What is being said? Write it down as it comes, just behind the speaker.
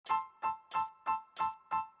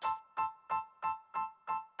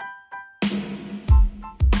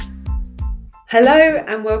Hello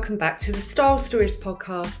and welcome back to the Style Stories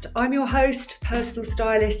podcast. I'm your host, personal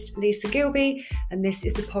stylist Lisa Gilby, and this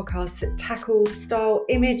is a podcast that tackles style,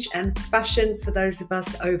 image and fashion for those of us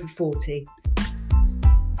over 40.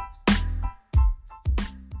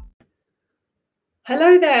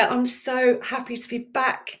 Hello there, I'm so happy to be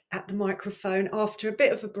back at the microphone after a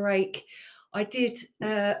bit of a break. I did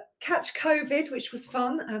catch COVID, which was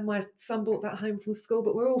fun, and my son brought that home from school,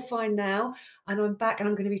 but we're all fine now, and I'm back and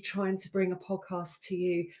I'm going to be trying to bring a podcast to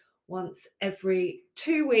you once every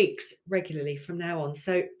 2 weeks regularly from now on.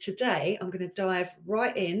 So today I'm going to dive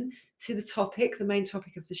right in to the topic, the main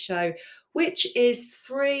topic of the show, which is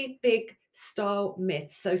 3 big style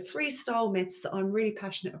myths. So 3 style myths that I'm really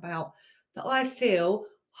passionate about that I feel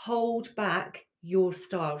hold back your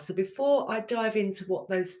style. So before I dive into what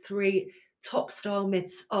those 3 top style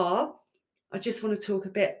myths are, I just want to talk a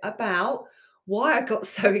bit about why I got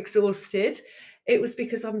so exhausted. It was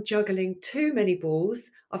because I'm juggling too many balls.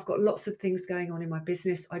 I've got lots of things going on in my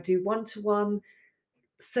business. I do one-to-one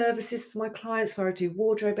services for my clients where I do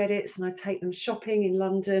wardrobe edits and I take them shopping in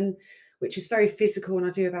London, which is very physical, and I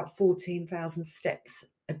do about 14,000 steps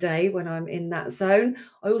a day when I'm in that zone.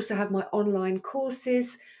 I also have my online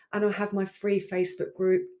courses and I have my free Facebook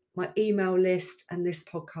group, my email list, and this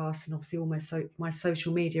podcast, and obviously almost my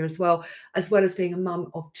social media as well as being a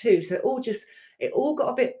mum of 2. So it all got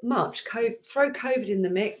a bit much. Throw COVID in the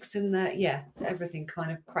mix, and everything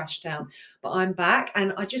kind of crashed down. But I'm back,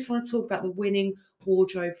 and I just want to talk about the winning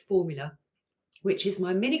wardrobe formula, which is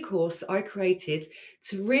my mini course I created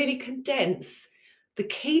to really condense the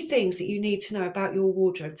key things that you need to know about your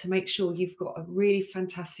wardrobe to make sure you've got a really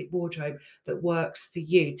fantastic wardrobe that works for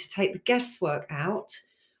you, to take the guesswork out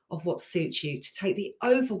of what suits you, to take the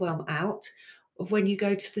overwhelm out of when you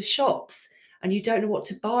go to the shops and you don't know what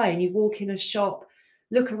to buy and you walk in a shop,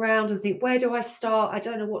 look around and think, where do I start? I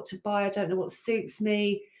don't know what to buy. I don't know what suits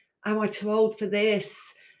me. Am I too old for this?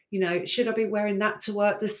 Should I be wearing that to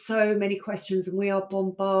work? There's so many questions, and we are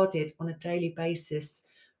bombarded on a daily basis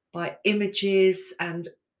by images and,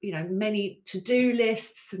 many to-do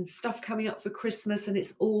lists and stuff coming up for Christmas, and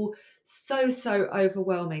it's all so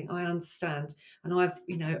overwhelming. I understand. And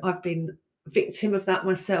I've been victim of that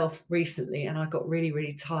myself recently, and I got really,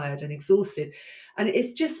 really tired and exhausted. And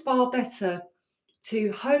it's just far better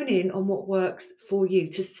to hone in on what works for you,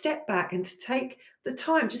 to step back and to take the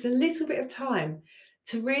time, just a little bit of time,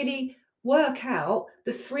 to really work out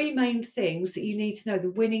the 3 main things that you need to know, the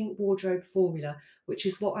winning wardrobe formula, which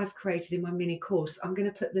is what I've created in my mini course. I'm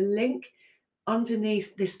going to put the link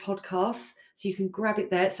underneath this podcast so you can grab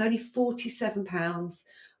it there. It's only £47.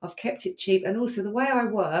 I've kept it cheap. And also the way I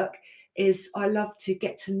work is I love to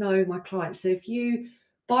get to know my clients. So if you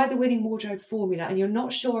buy the winning wardrobe formula and you're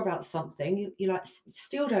not sure about something, you like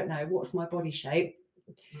still don't know what's my body shape,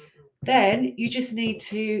 then you just need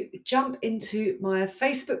to jump into my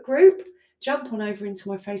Facebook group, jump on over into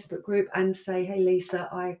my Facebook group and say, hey, Lisa,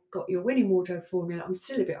 I got your winning wardrobe formula. I'm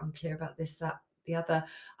still a bit unclear about this, that, the other,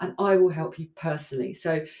 and I will help you personally.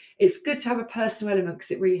 So it's good to have a personal element because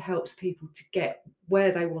it really helps people to get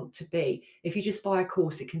where they want to be. If you just buy a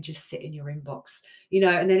course, it can just sit in your inbox,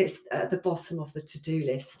 and then it's at the bottom of the to-do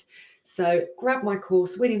list. So grab my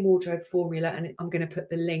course, Winning Wardrobe Formula, and I'm going to put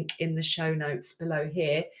the link in the show notes below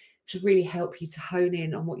here to really help you to hone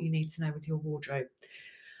in on what you need to know with your wardrobe.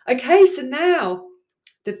 Okay, so now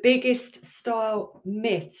the biggest style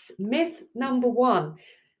myths. Myth number 1.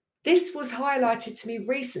 This was highlighted to me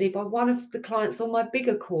recently by one of the clients on my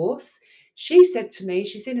bigger course. She said to me,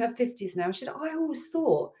 she's in her 50s now, she said, I always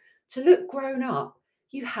thought to look grown up,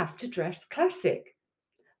 you have to dress classic.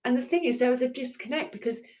 And the thing is, there was a disconnect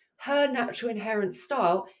because her natural inherent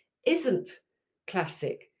style isn't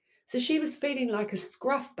classic. So she was feeling like a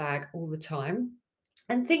scruff bag all the time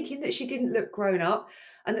and thinking that she didn't look grown up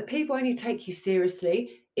and that people only take you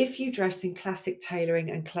seriously if you dress in classic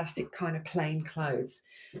tailoring and classic kind of plain clothes.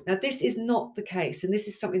 Now, this is not the case, and this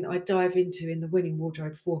is something that I dive into in the Winning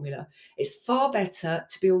Wardrobe Formula. It's far better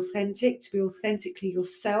to be authentic, to be authentically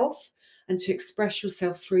yourself, and to express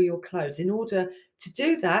yourself through your clothes. In order to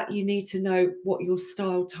do that, you need to know what your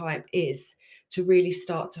style type is to really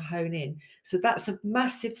start to hone in. So that's a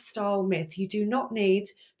massive style myth. You do not need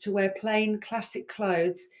to wear plain classic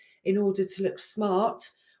clothes in order to look smart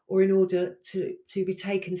or in order to be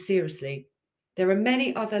taken seriously. There are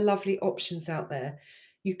many other lovely options out there.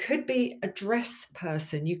 You could be a dress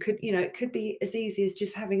person. You could, it could be as easy as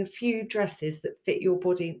just having a few dresses that fit your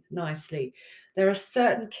body nicely. There are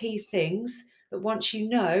certain key things that once you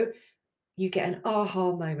know, you get an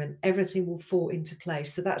aha moment, everything will fall into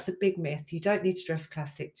place. So that's a big myth. You don't need to dress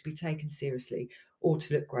classic to be taken seriously or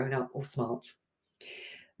to look grown up or smart.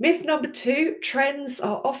 Myth number 2, trends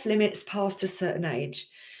are off limits past a certain age.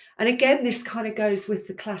 And again, this kind of goes with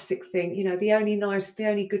the classic thing, the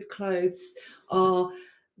only good clothes are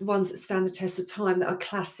the ones that stand the test of time, that are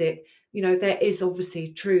classic. There is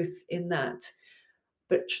obviously truth in that.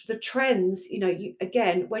 But the trends,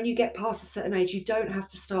 again, when you get past a certain age, you don't have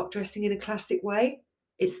to start dressing in a classic way.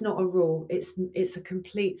 It's not a rule. It's a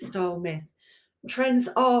complete style myth. Trends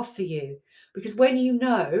are for you, because when you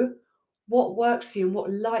know what works for you and what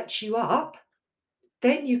lights you up,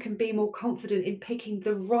 then you can be more confident in picking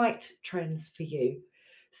the right trends for you.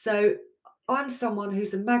 So I'm someone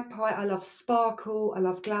who's a magpie. I love sparkle. I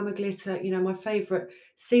love glamour glitter. My favorite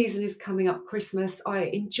season is coming up, Christmas. I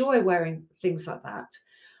enjoy wearing things like that.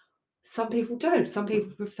 Some people don't. Some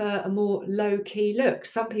people prefer a more low-key look.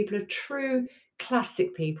 Some people are true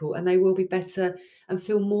classic people, and they will be better and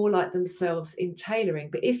feel more like themselves in tailoring.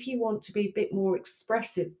 But if you want to be a bit more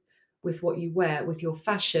expressive with what you wear, with your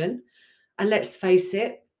fashion, and let's face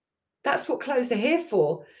it, that's what clothes are here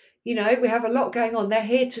for. We have a lot going on. They're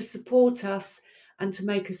here to support us and to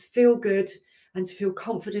make us feel good and to feel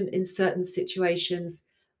confident in certain situations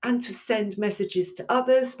and to send messages to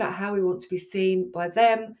others about how we want to be seen by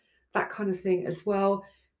them, that kind of thing as well.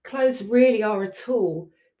 Clothes really are a tool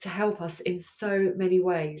to help us in so many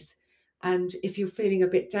ways. And if you're feeling a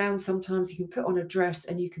bit down, sometimes you can put on a dress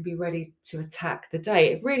and you can be ready to attack the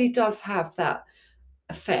day. It really does have that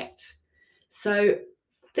effect. So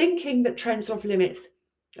thinking that trends are off limits,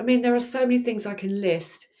 there are so many things I can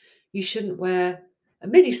list. You shouldn't wear a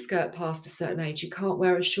mini skirt past a certain age. You can't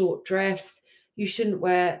wear a short dress. You shouldn't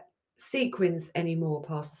wear sequins anymore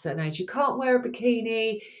past a certain age. You can't wear a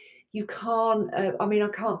bikini. You can't, I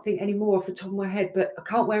can't think any more off the top of my head, but I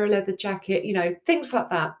can't wear a leather jacket, things like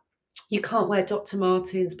that. You can't wear Dr.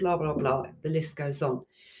 Martens, blah, blah, blah. The list goes on.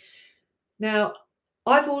 Now,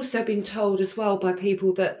 I've also been told as well by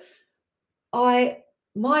people that my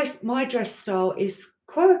dress style is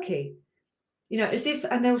quirky, as if,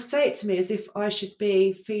 and they'll say it to me as if I should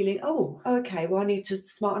be feeling, oh, okay, well, I need to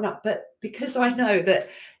smarten up. But because I know that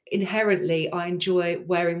inherently I enjoy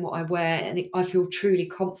wearing what I wear and I feel truly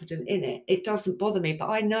confident in it, it doesn't bother me. But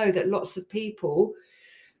I know that lots of people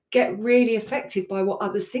get really affected by what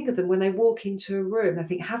others think of them when they walk into a room. They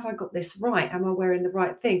think, have I got this right? Am I wearing the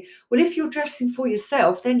right thing? Well, if you're dressing for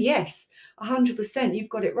yourself, then yes, 100% you've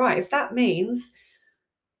got it right. If that means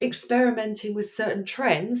experimenting with certain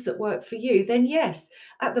trends that work for you, then yes.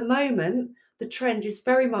 At the moment, the trend is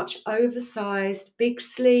very much oversized, big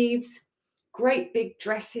sleeves, great big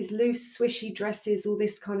dresses, loose, swishy dresses, all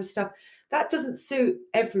this kind of stuff. That doesn't suit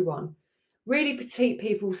everyone. Really petite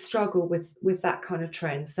people struggle with that kind of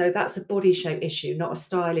trend. So that's a body shape issue, not a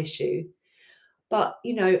style issue. But,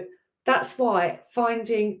 that's why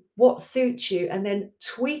finding what suits you and then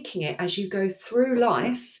tweaking it as you go through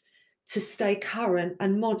life to stay current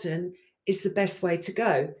and modern is the best way to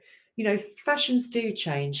go. Fashions do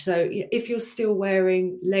change. So if you're still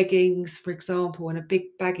wearing leggings, for example, and a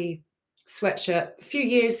big baggy sweatshirt, a few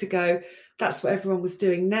years ago, that's what everyone was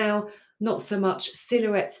doing. Now, not so much.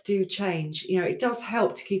 Silhouettes do change. It does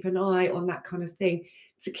help to keep an eye on that kind of thing,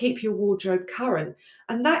 to keep your wardrobe current.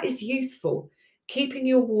 And that is youthful. Keeping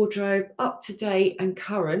your wardrobe up to date and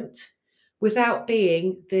current without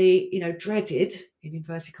being the, dreaded, in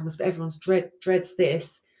inverted commas, but everyone's dreads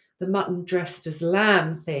this, the mutton dressed as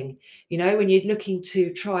lamb thing, when you're looking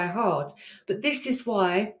to try hard. But this is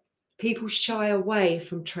why people shy away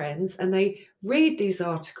from trends and they read these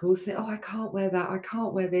articles, think, oh, I can't wear that, I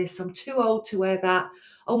can't wear this, I'm too old to wear that.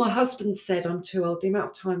 Oh, my husband said I'm too old. The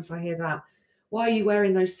amount of times I hear that. Why are you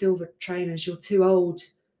wearing those silver trainers? You're too old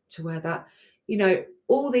to wear that.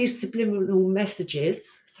 All these subliminal messages,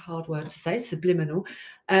 it's a hard word to say, subliminal,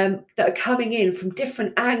 that are coming in from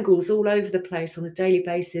different angles all over the place on a daily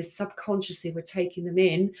basis. Subconsciously, we're taking them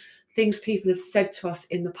in. Things people have said to us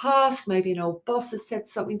in the past, maybe an old boss has said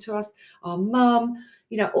something to us, our mum,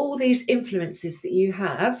 all these influences that you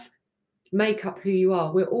have make up who you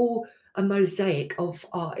are. We're all a mosaic of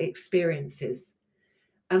our experiences.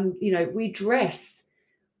 And, we dress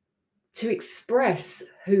to express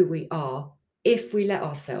who we are if we let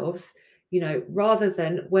ourselves, rather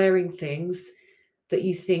than wearing things that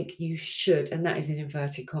you think you should, and that is in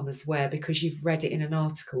inverted commas, wear because you've read it in an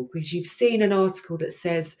article, because you've seen an article that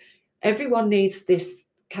says everyone needs this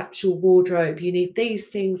capsule wardrobe, you need these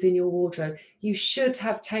things in your wardrobe, you should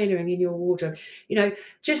have tailoring in your wardrobe.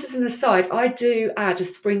 Just as an aside, I do add a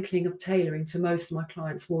sprinkling of tailoring to most of my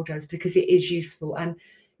clients' wardrobes because it is useful. And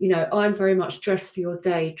I'm very much dress for your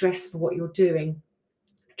day, dress for what you're doing,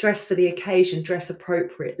 dress for the occasion, dress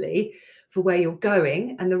appropriately for where you're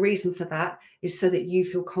going. And the reason for that is so that you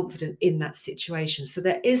feel confident in that situation. So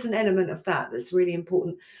there is an element of that that's really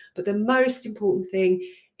important. But the most important thing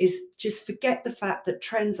is just forget the fact that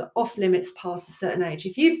trends are off limits past a certain age.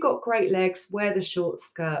 If you've got great legs, wear the short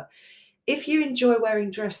skirt. If you enjoy wearing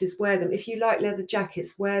dresses, wear them. If you like leather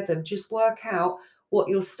jackets, wear them. Just work out what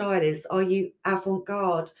your style is. Are you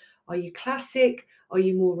avant-garde? Are you classic? Are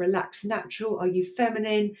you more relaxed, natural? Are you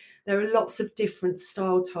feminine? There are lots of different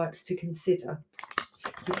style types to consider.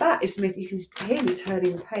 So that is myth. You can hear me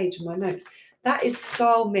turning the page in my notes. That is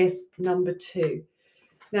style myth number 2.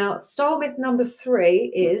 Now, style myth number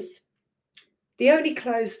 3 is the only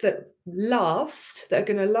clothes that last, that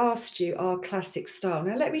are going to last you, are classic style.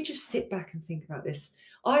 Now, let me just sit back and think about this.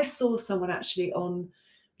 I saw someone actually on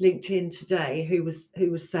LinkedIn today who was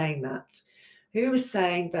saying that. Who was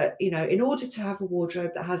saying that, you know, in order to have a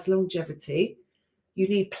wardrobe that has longevity, you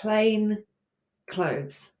need plain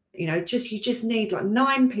clothes. You know, you just need like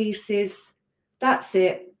 9 pieces. That's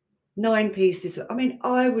it. 9 pieces. I mean,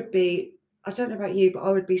 I don't know about you, but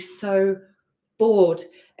I would be so bored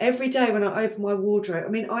every day when I open my wardrobe. I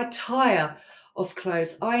mean, I tire of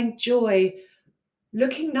clothes. I enjoy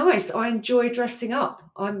looking nice. I enjoy dressing up.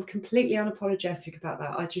 I'm completely unapologetic about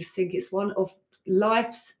that. I just think it's one of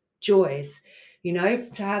life's joys, you know,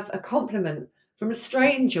 to have a compliment from a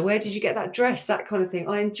stranger. Where did you get that dress? That kind of thing.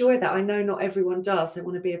 I enjoy that. I know not everyone does. They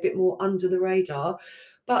want to be a bit more under the radar.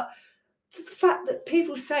 But the fact that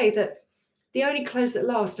people say that the only clothes that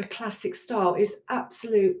last are classic style is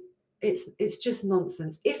absolute, it's just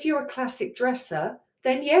nonsense. If you're a classic dresser,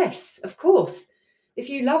 then yes, of course. If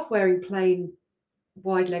you love wearing plain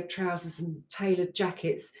wide leg trousers and tailored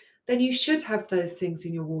jackets, then you should have those things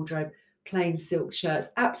in your wardrobe. Plain silk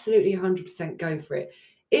shirts, absolutely 100% go for it.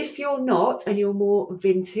 If you're not, and you're more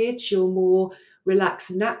vintage, you're more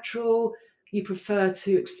relaxed, natural, you prefer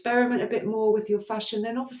to experiment a bit more with your fashion,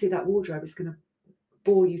 then obviously that wardrobe is going to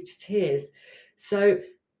bore you to tears. So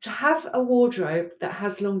to have a wardrobe that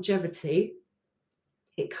has longevity,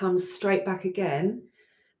 it comes straight back again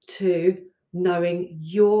to knowing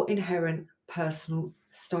your inherent personal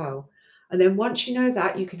style. And then once you know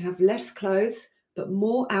that, you can have less clothes, but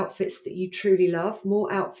more outfits that you truly love,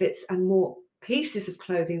 more outfits and more pieces of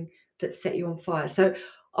clothing that set you on fire. So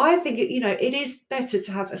I think it is better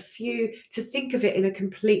to have a few, to think of it in a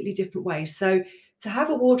completely different way. So to have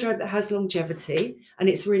a wardrobe that has longevity, and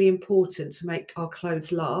it's really important to make our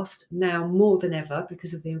clothes last now more than ever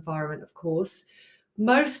because of the environment, of course.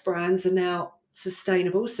 Most brands are now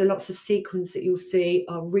sustainable, so lots of sequins that you'll see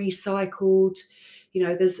are recycled. You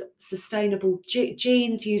know, there's sustainable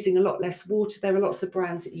jeans using a lot less water. There are lots of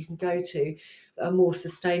brands that you can go to that are more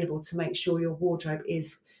sustainable to make sure your wardrobe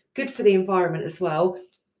is good for the environment as well.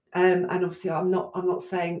 And obviously, I'm not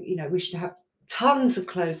saying we should have tons of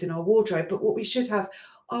clothes in our wardrobe, but what we should have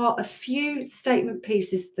are a few statement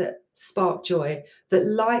pieces that spark joy, that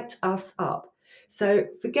light us up. So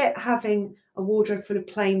forget having a wardrobe full of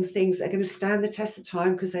plain things that are going to stand the test of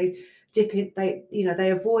time because they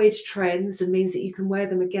avoid trends and means that you can wear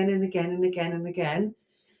them again and again and again and again.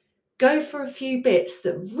 Go for a few bits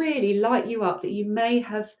that really light you up that you may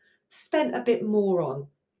have spent a bit more on.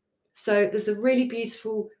 So there's a really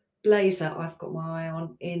beautiful blazer I've got my eye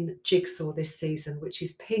on in Jigsaw this season, which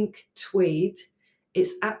is pink tweed.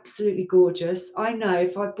 It's absolutely gorgeous. I know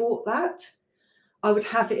if I bought that, I would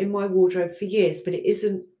have it in my wardrobe for years, but it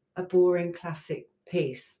isn't a boring classic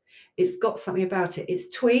piece. It's got something about it.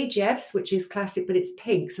 It's tweed, yes, which is classic, but it's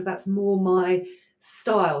pink. So that's more my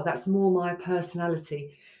style. That's more my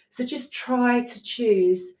personality. So just try to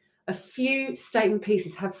choose a few statement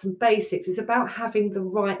pieces, have some basics. It's about having the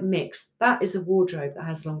right mix. That is a wardrobe that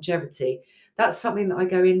has longevity. That's something that I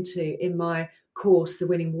go into in my course, The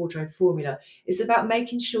Winning Wardrobe Formula. It's about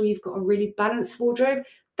making sure you've got a really balanced wardrobe.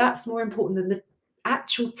 That's more important than the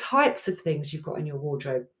actual types of things you've got in your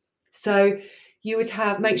wardrobe. So you would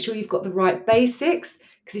make sure you've got the right basics,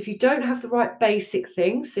 because if you don't have the right basic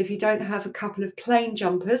things, so if you don't have a couple of plain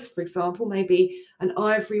jumpers, for example, maybe an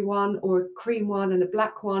ivory one or a cream one and a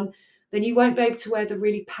black one, then you won't be able to wear the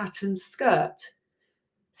really patterned skirt.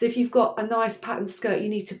 So if you've got a nice patterned skirt, you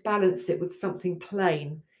need to balance it with something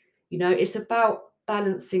plain. It's about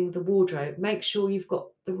balancing the wardrobe. Make sure you've got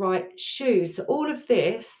the right shoes. So all of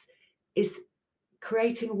this is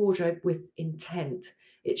creating a wardrobe with intent.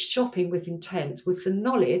 It's shopping with intent, with the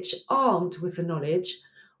knowledge, armed with the knowledge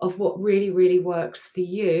of what really, really works for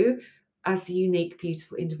you as the unique,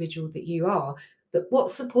 beautiful individual that you are. That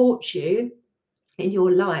what supports you in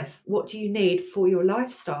your life? What do you need for your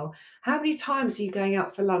lifestyle? How many times are you going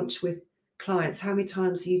out for lunch with clients? How many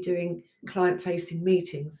times are you doing client-facing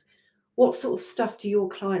meetings. What sort of stuff do your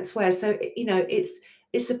clients wear? So,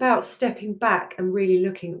 it's about stepping back and really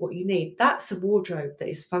looking at what you need. That's a wardrobe that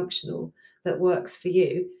is functional, that works for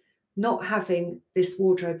you, not having this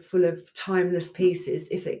wardrobe full of timeless pieces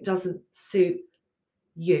if it doesn't suit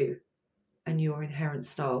you and your inherent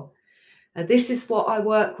style. And this is what I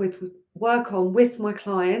work on with my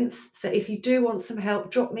clients. So if you do want some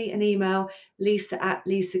help, drop me an email,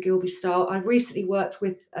 lisa@lisagilbystyle. I've recently worked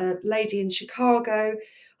with a lady in Chicago.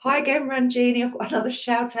 Hi again, Ranjini. I've got another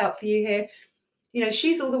shout out for you here.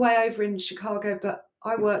 She's all the way over in Chicago, but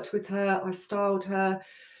I worked with her. I styled her.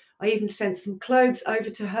 I even sent some clothes over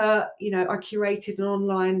to her. I curated an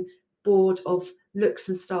online board of looks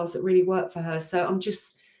and styles that really work for her. So I'm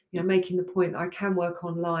just, making the point that I can work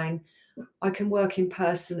online. I can work in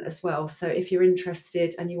person as well. So if you're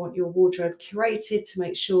interested and you want your wardrobe curated to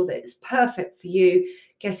make sure that it's perfect for you,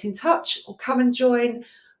 get in touch or come and join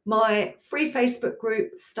my free Facebook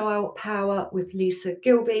group, Style Power with Lisa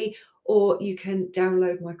Gilby, or you can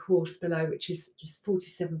download my course below, which is just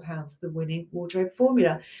 £47, the winning wardrobe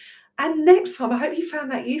formula. And next time, I hope you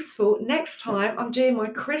found that useful. Next time, I'm doing my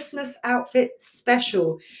Christmas outfit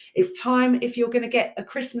special. It's time, if you're going to get a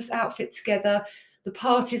Christmas outfit together. The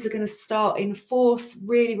parties are going to start in force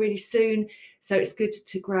really, really soon. So it's good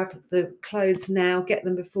to grab the clothes now, get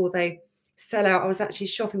them before they sell out. I was actually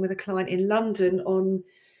shopping with a client in London on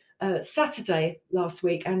Saturday last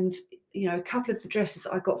week, and a couple of the dresses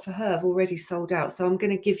that I got for her have already sold out. So I'm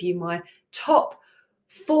going to give you my top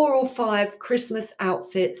 4 or 5 Christmas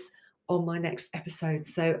outfits on my next episode.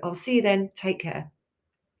 So I'll see you then. Take care.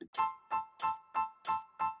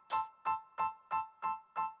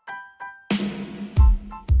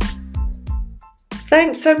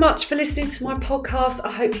 Thanks so much for listening to my podcast.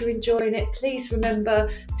 I hope you're enjoying it. Please remember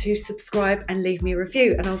to subscribe and leave me a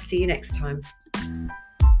review, and I'll see you next time.